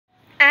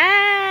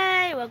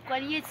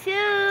on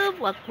YouTube.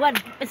 Walk one.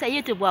 It's a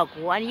YouTube walk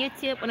one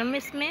YouTube. Wanna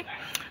miss me?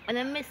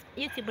 Wanna miss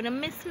YouTube? Wanna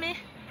miss me?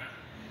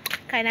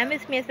 Kinda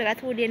miss me, so that's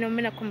who they know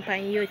me not come on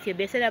YouTube.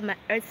 You said that my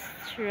earth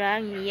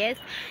strong, yes.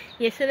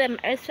 You said that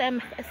my earth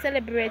strong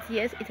celebrate,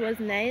 yes, it was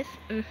nice.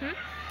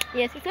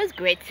 Yes, it was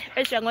great.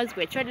 Earth strong was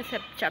great.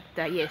 37th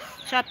chapter, yes.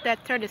 Chapter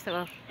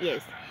 37,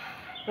 yes.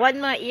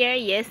 One more year,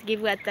 yes.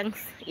 Give God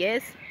thanks,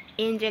 yes.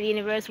 Angel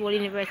universe, whole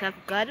universe of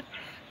God.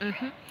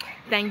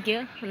 Thank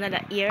you. Another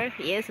year,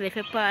 yes. Let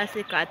me pass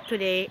because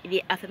today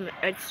the after my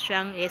earth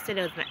strong.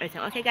 Yesterday was my earth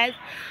strong. Okay, guys.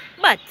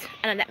 But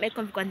and that may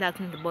come to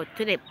contact about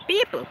today,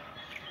 people.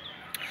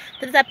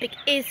 The topic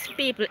is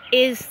people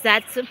is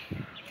that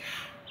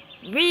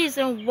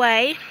reason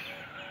why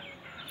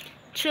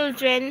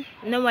children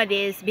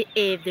nowadays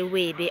behave the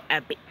way they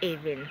are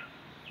behaving.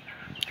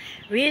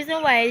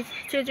 Reason why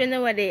children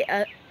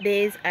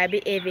nowadays are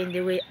behaving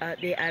the way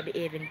they are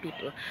behaving,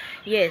 people.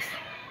 Yes.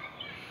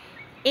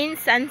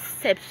 Instant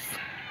steps.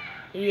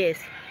 Yes.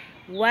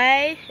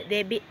 Why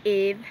they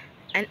behave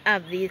and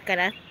have this kind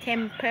of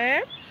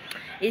temper,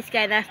 this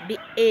kind of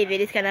behavior,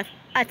 this kind of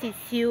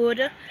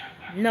attitude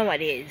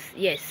nowadays.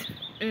 Yes.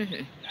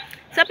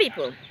 So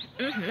people,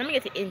 let me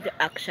get into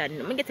action.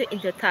 Let me get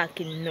into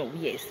talking now.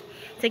 Yes.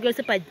 So go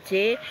Super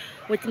J,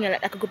 waiting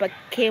like a group of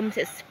games,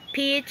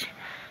 speech,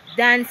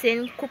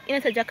 dancing,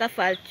 cooking, so jack of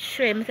all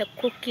trim, so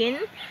cooking.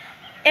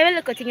 Every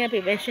little thing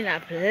prevention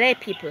and play,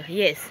 people.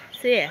 Yes.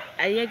 So yeah,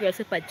 I hear girl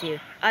Super J.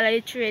 All of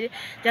you trade,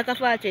 jack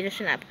of all trade,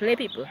 and play,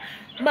 people.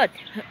 But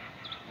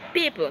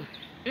people,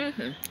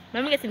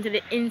 let me get into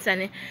the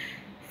instant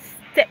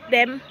step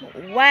them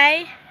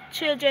why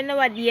children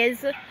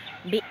nowadays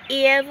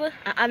behave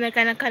and have a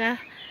kind of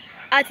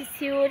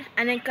attitude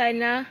and a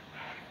kind of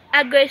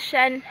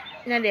aggression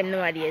in them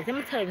nowadays.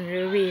 I'm telling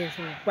you the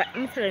reason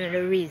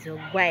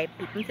why.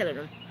 People. I'm telling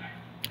them.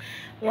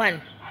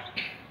 One,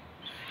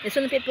 there's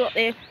some people out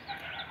there,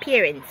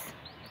 parents.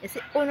 They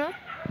say, oh no,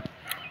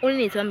 only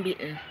need some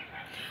beating.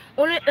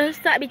 Only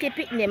start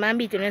beating them and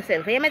beating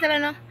yourself. You tell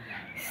them no?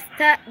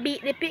 Start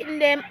beating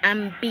them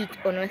and beat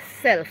on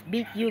yourself.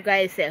 Beat you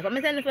guys self.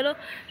 I'm telling you,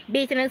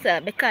 beating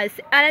yourself because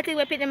all the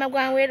things we them are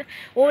going with,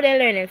 all they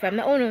learning from.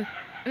 No, no.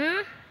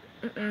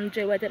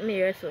 Joe, what at me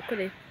here, so could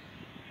they?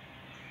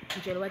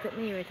 Joe, what at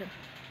me here, so.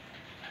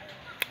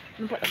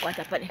 I'm put the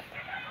water for it.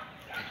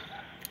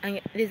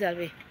 And dissolve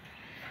it.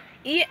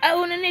 Yeah, I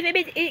only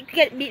if you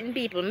get beating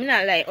people. I'm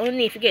not like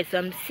only if you get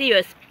some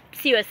serious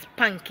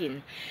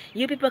spanking.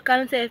 You people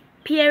can't say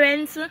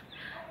parents.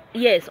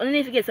 Yes, only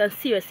if you get some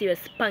serious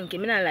spanking.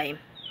 I'm not lying.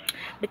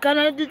 Because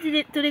I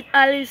do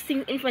all these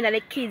things in front of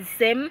the kids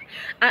them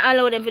and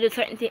allow them to do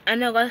certain things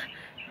and I go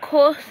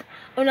course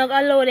or not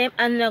allow them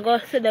and not go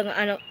sit down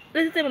and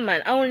listen to me,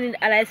 man. I only need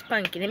a lot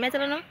spanking him. I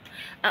tell you no?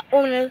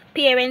 Only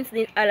parents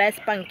need a lot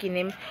spanking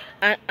him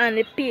and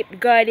the people,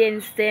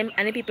 guardians them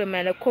and the people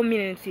in the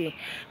community.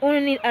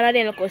 Only need a lot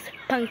of them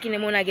spanking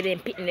them when I get them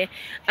pitting them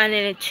and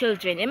then the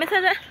children. I'm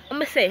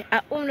gonna say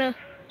only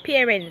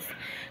parents,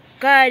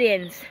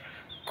 guardians,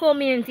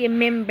 community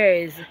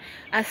members,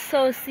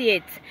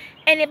 associates,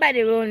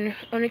 anybody around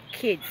on the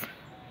kids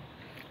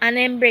and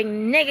then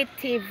bring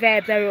negative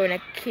vibes around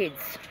the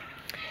kids.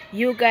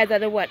 You guys are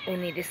the one who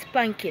need the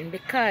spanking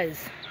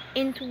because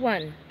into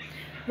one,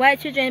 why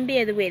children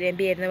behave the way they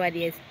behave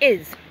nowadays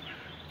is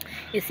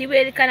you see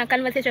where the kind of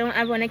conversation we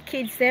have on the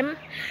kids them.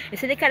 You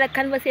see the kind of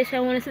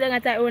conversation when you sit down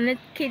and talk around the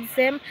kids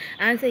them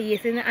and say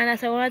yes and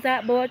that's what I want to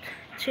talk about.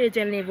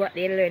 Children live what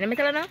they learn. Let me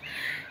tell you now.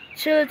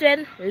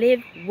 Children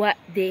live what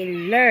they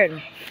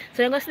learn.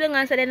 So I'm going to sit down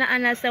and say they don't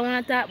understand what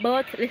I talk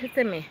about. Listen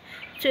to me.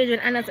 Children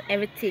understand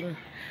everything.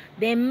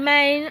 Their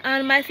mind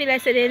and my feel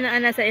like say they don't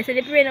understand. They say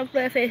the brain of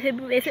perfect.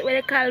 They say what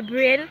they call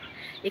brain.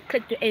 It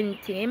click to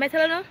anything. You might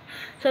tell you now.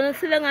 So I'm going to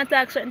sit down and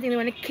talk certain things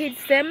when the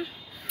kids them.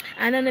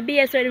 And then the be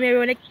a certain way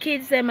when the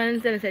kids them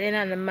and say they don't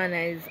have the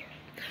manners.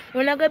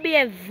 We're not going to be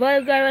a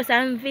vulgar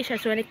and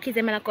vicious when the kids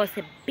them and of course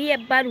be a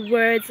bad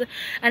words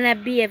and I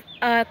be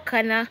a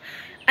kind of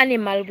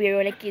animal way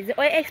when the kids.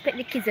 I expect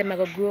the kids them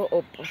to grow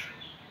up.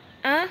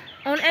 I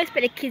don't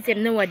expect the kids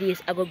them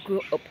nowadays to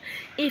grow up.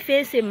 If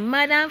you see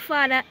mother and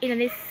father in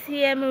the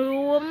same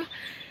room,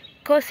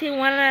 cussing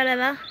one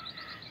another,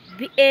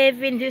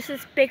 behaving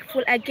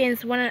disrespectful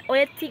against one another, how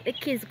you think the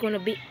kids gonna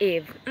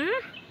behave?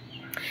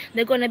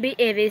 They're gonna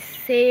behave the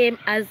same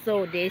as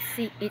though they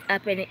see it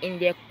happening in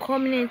their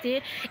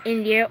community,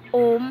 in their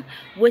home,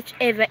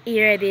 whichever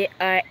area they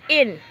are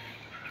in.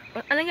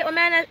 And I get what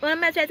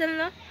I'm trying to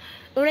know.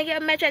 When I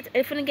get my chat,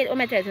 if you get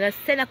my chat,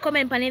 send a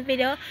comment on the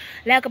video,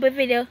 like up the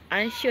video,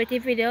 and share the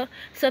video,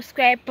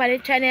 subscribe on the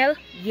channel.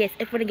 Yes,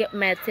 if you get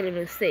my telling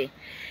you say.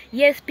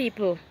 Yes,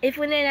 people, if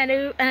you need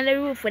another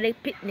roof where they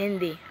pitting in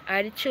there,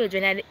 or the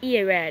children and the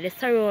area, the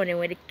surrounding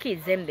where the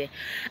kids in there,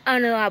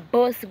 and a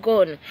bus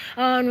gun,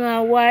 and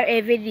a war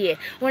every day.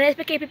 When I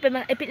speak to people,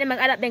 I pick them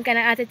adapt them kind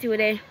of attitude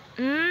there.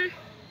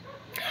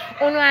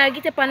 Uno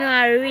get up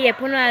and rape,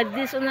 uno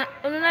this, uno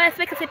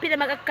expect to see people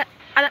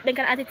adapt them kind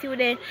of attitude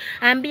there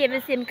and behave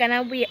the same kind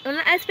of way. I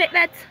don't expect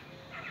that.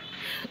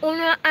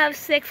 Uno have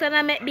sex and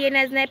I make be in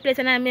a place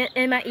and I make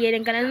in my ear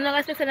and can no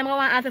expect them go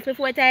and ask us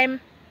before time.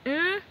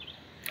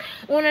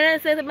 Uno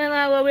don't say something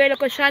like we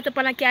look short up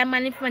on a car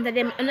man in front of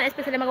them. Uno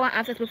expect them go and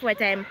ask us before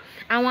time.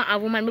 I want a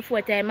woman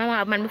before time. I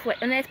want a man before.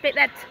 Uno expect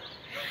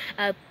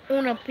that.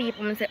 Uno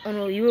people say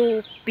uno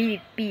you big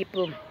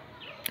people.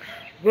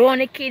 Grown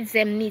the kids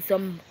them need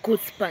some good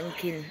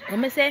spanking.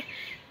 Come say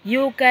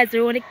you guys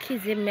grown the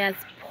kids them may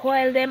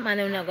spoil them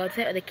and I'm not gonna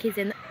say the kids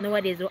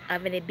nowadays don't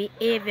have any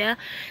behavior.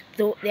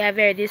 So they are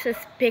very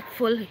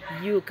disrespectful.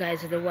 You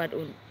guys are the one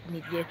who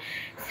need the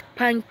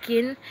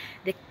spanking,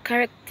 the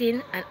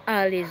correcting and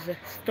all this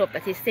stuff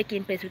that is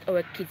taking place with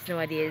our kids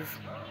nowadays.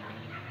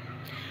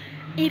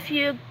 If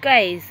you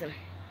guys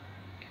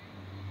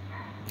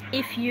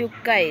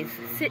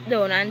sit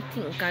down and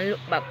think and look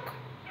back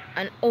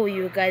and how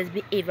you guys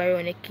behave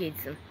around the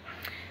kids,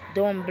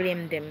 don't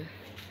blame them.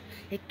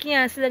 You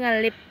can't sit down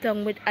and lip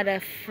tongue with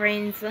other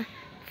friends,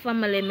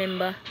 family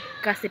member,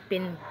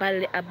 gossiping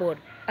badly about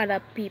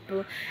other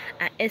people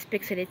and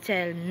expect the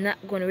child not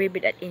gonna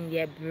repeat that in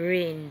their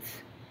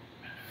brains.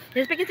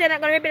 You expect the child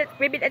not gonna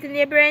repeat that in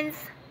their brains?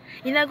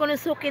 You're not gonna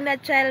soak in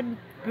that child's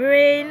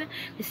brain.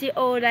 You see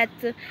all that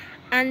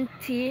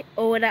auntie,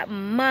 or that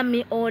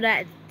mommy, or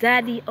that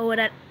daddy, or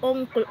that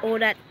uncle, or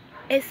that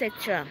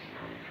etc.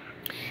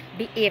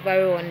 behave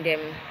around them.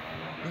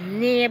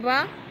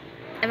 Neighbor,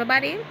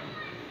 everybody.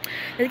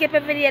 Let's get a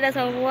video that's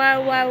a war,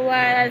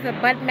 that's a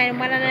bad man,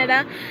 one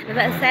another,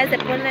 that's a size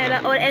of one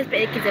another, all expect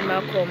the kids to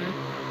come.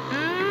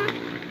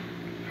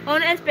 All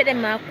expect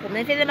them to come.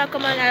 If they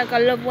come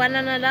and love one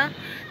another,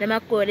 they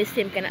might go the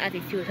same kind of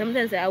attitude.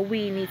 Sometimes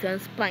we need some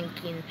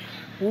spanking.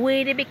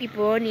 We the big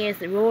people around here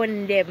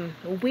run them.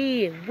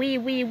 We.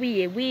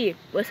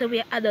 So we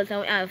are adults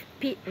and we have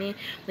pitney.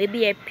 We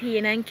be a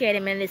pain and care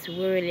them in this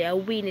world.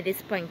 And we need the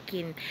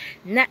spanking.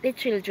 Not the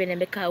children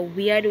because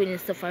we are doing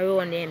stuff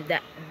around them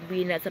that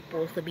we're not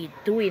supposed to be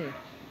doing.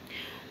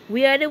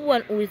 We are the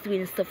one who is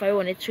doing stuff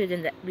around the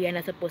children that we are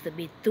not supposed to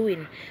be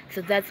doing.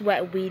 So that's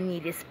why we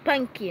need the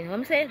spanking. What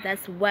I'm saying?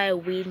 That's why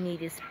we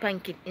need the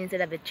spanking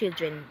instead of the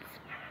children.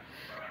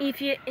 If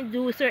you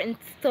do certain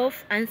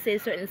stuff and say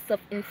certain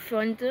stuff in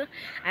front of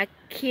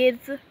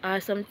kids or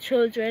some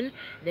children,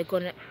 they're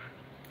gonna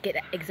get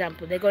that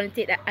example. They're gonna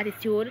take that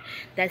attitude,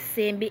 that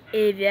same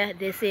behavior,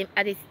 the same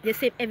attitude, the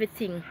same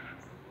everything.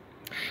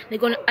 They're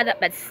gonna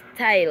adapt that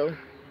style.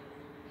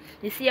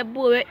 You see a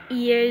boy with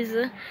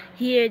ears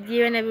here,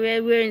 there, and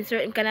everywhere, wearing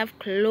certain kind of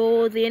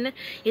clothing.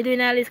 You're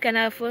doing all this kind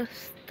of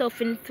stuff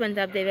in front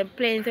of them. You're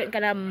playing certain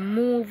kind of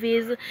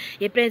movies.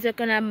 You're playing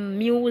certain kind of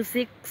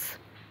musics.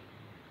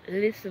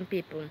 Listen,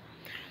 people.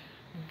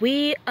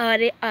 We are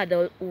the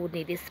adult who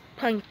need this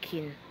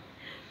spanking.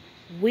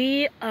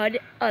 We are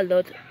the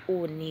adult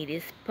who need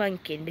this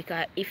spanking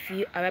because if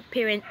you are a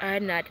parent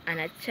or not and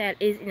a child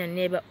is in a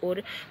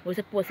neighborhood, we're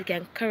supposed to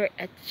can correct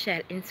a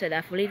child instead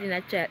of leading a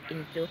child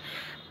into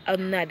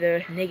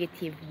another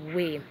negative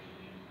way.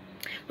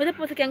 We're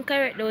supposed to can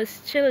correct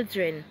those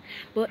children,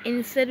 but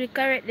instead we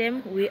correct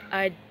them, we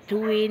are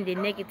doing the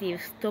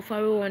negative stuff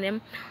around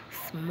them,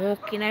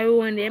 smoking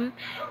around them,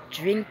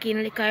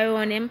 drinking liquor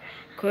around them,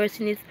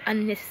 cursing is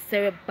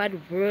unnecessary bad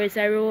words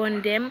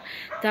around them,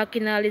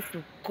 talking all these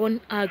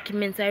gun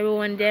arguments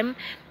around them,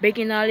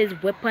 breaking all these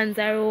weapons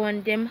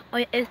around them. How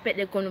you expect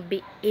they're gonna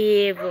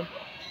behave?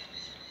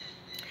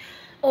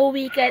 How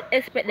we can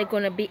expect they're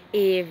gonna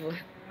behave?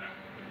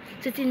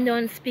 Sitting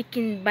down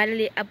speaking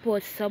badly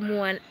about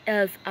someone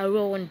else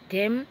around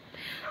them,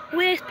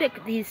 we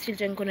expect these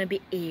children gonna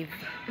behave.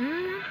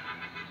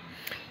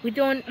 We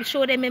don't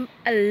show them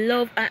a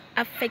love and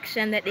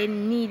affection that they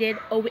needed,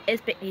 or we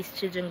expect these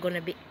children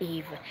gonna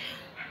behave.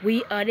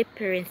 We are the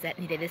parents that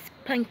needed a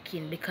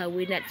spanking because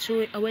we're not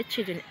showing our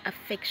children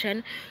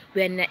affection.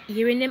 We are not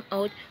hearing them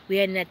out.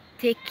 We are not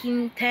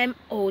taking time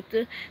out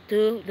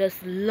to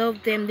just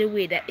love them the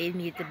way that they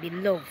need to be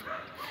loved.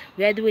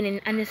 We are doing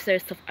unnecessary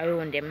stuff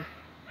around them.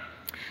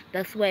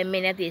 That's why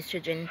many of these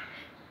children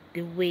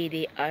the way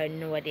they are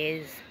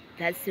nowadays.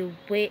 That's the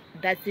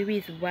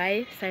reason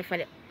why, sorry for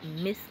the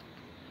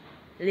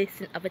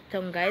listen of a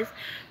tongue, guys,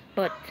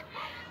 but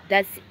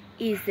that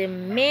is the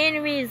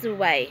main reason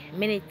why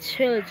many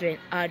children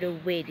are the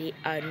way they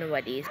are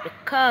nowadays,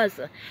 because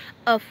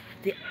of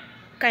the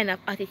kind of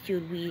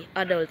attitude we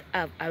adults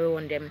have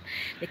around them,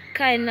 the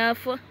kind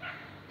of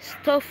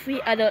stuff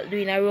we adults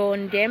doing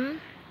around them.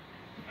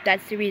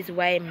 That's the reason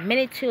why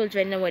many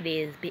children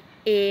nowadays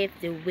behave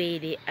the way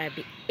they are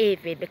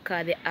behaving,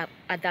 because they have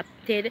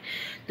adapted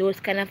those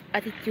kind of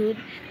attitude,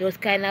 those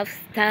kind of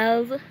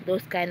styles,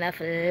 those kind of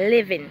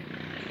living.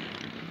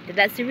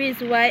 That's the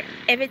reason why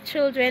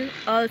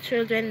all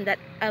children that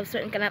have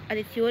certain kind of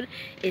attitude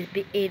is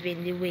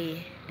behaving the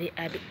way they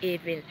are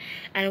behaving.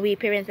 And we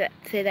parents that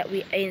say that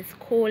we are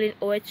schooling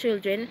our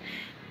children,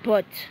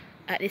 but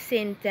at the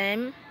same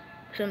time,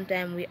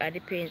 sometimes we are the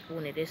parents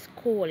who need the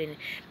schooling,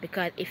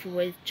 because if we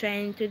were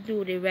trying to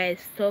do the right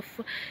stuff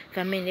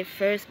from in the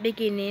first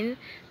beginning,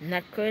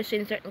 not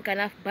cursing certain kind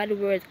of bad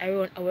words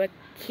around our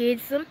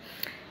kids,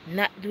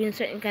 not doing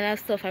certain kind of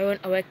stuff around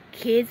our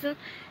kids,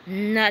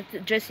 not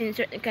dressing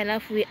certain kind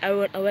of way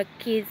around our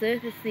kids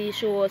to see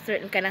show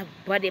certain kind of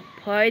body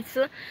parts.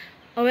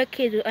 Our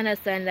kids will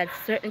understand that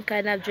certain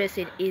kind of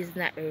dressing is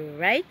not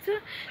right,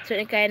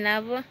 certain kind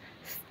of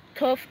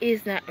stuff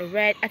is not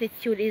right,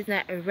 attitude is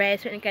not right,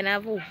 certain kind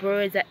of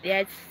words that they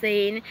are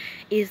saying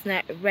is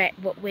not right.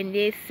 But when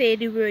they say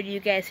the word, you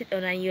guys sit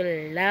down and you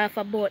laugh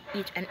about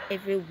each and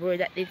every word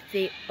that they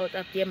say out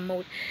of their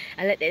mouth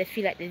and let them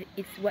feel like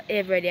it's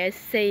whatever they are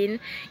saying,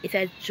 it's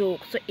a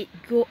joke. So it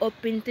go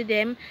up into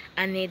them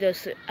and they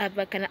just have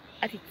a kind of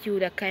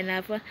attitude, a kind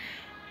of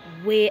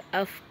way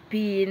of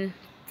being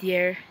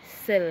their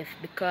self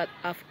because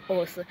of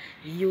us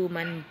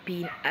human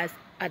being as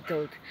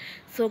adult.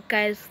 So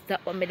guys,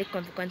 that one made the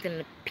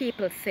content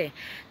people say.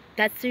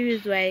 That's the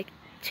reason why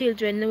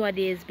children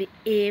nowadays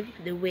behave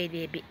the way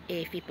they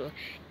behave. People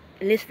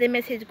listen the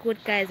message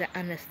good, guys. I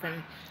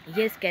understand.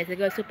 Yes guys, I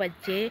got Super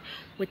J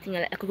with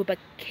like a group of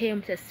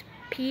came to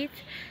speech,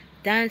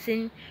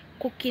 dancing,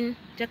 cooking,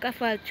 jack of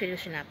all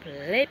traditional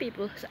play,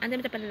 people. So and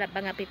them another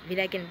banger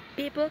video again,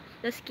 people.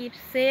 Just keep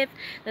safe,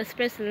 just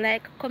press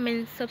like,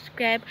 comment,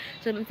 subscribe.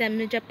 So sometimes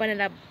we drop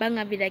another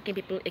banger video again,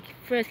 people. If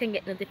first can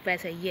get notified,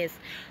 say yes.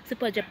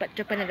 Support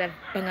drop another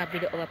banger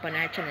video over on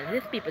our channel.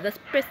 Yes people,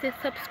 just press the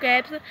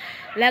subscribe,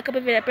 like up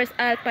a video, press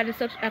all pan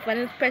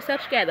the press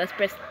subscribe, just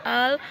press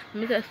all.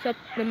 I'm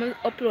gonna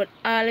upload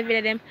all the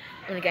video them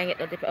and you can get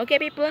notified. Okay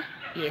people?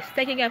 Yes.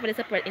 Thank you guys for the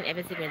support in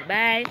every segment.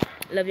 Bye.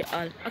 Love you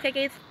all. Okay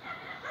guys.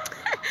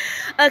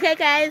 Okay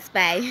guys,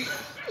 bye.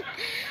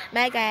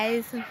 Bye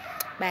guys.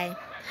 Bye.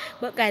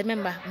 But guys,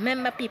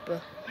 remember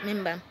people,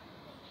 remember,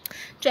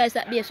 try to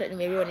stop be a certain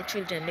way around the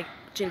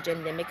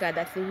children them, because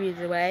that's the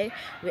reason why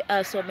we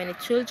have so many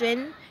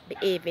children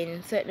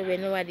behaving certain way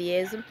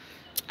nowadays,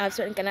 have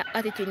certain kind of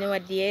attitude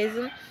nowadays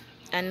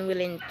and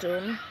willing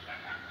to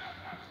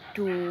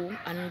do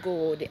and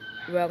go the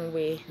wrong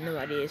way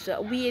nowadays.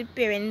 So we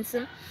parents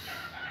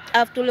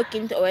have to look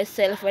into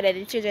ourselves whether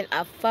the children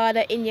are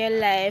father in your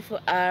life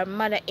or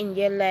mother in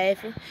your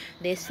life,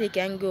 they still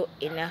can go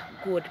in a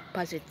good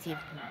positive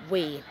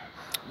way,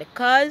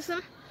 because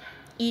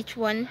each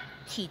one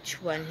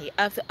teach one. You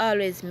have to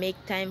always make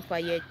time for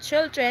your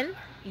children.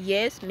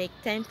 Yes, make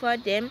time for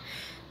them.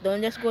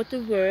 Don't just go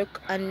to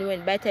work and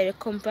when by the time you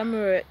come from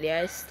work they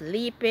are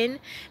sleeping.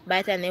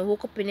 By the time they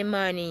woke up in the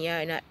morning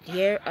you're not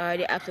here, or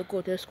they have to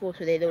go to school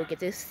so they don't get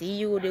to see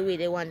you the way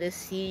they want to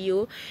see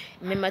you.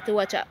 Remember to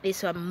watch at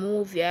least a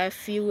movie or a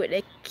few with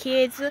the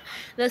kids.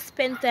 Just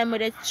spend time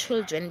with the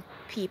children,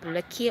 people.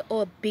 They care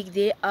how big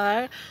they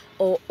are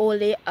or old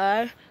they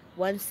are.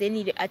 Once they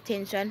need the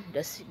attention,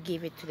 just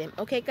give it to them.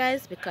 Okay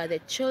guys, because the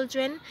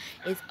children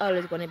is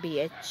always going to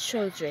be your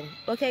children.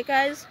 Okay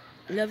guys,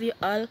 love you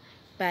all.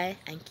 Bye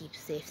and keep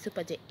safe.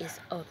 Super J is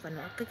out for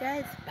now. Okay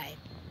guys, bye.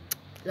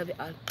 Love you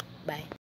all. Bye.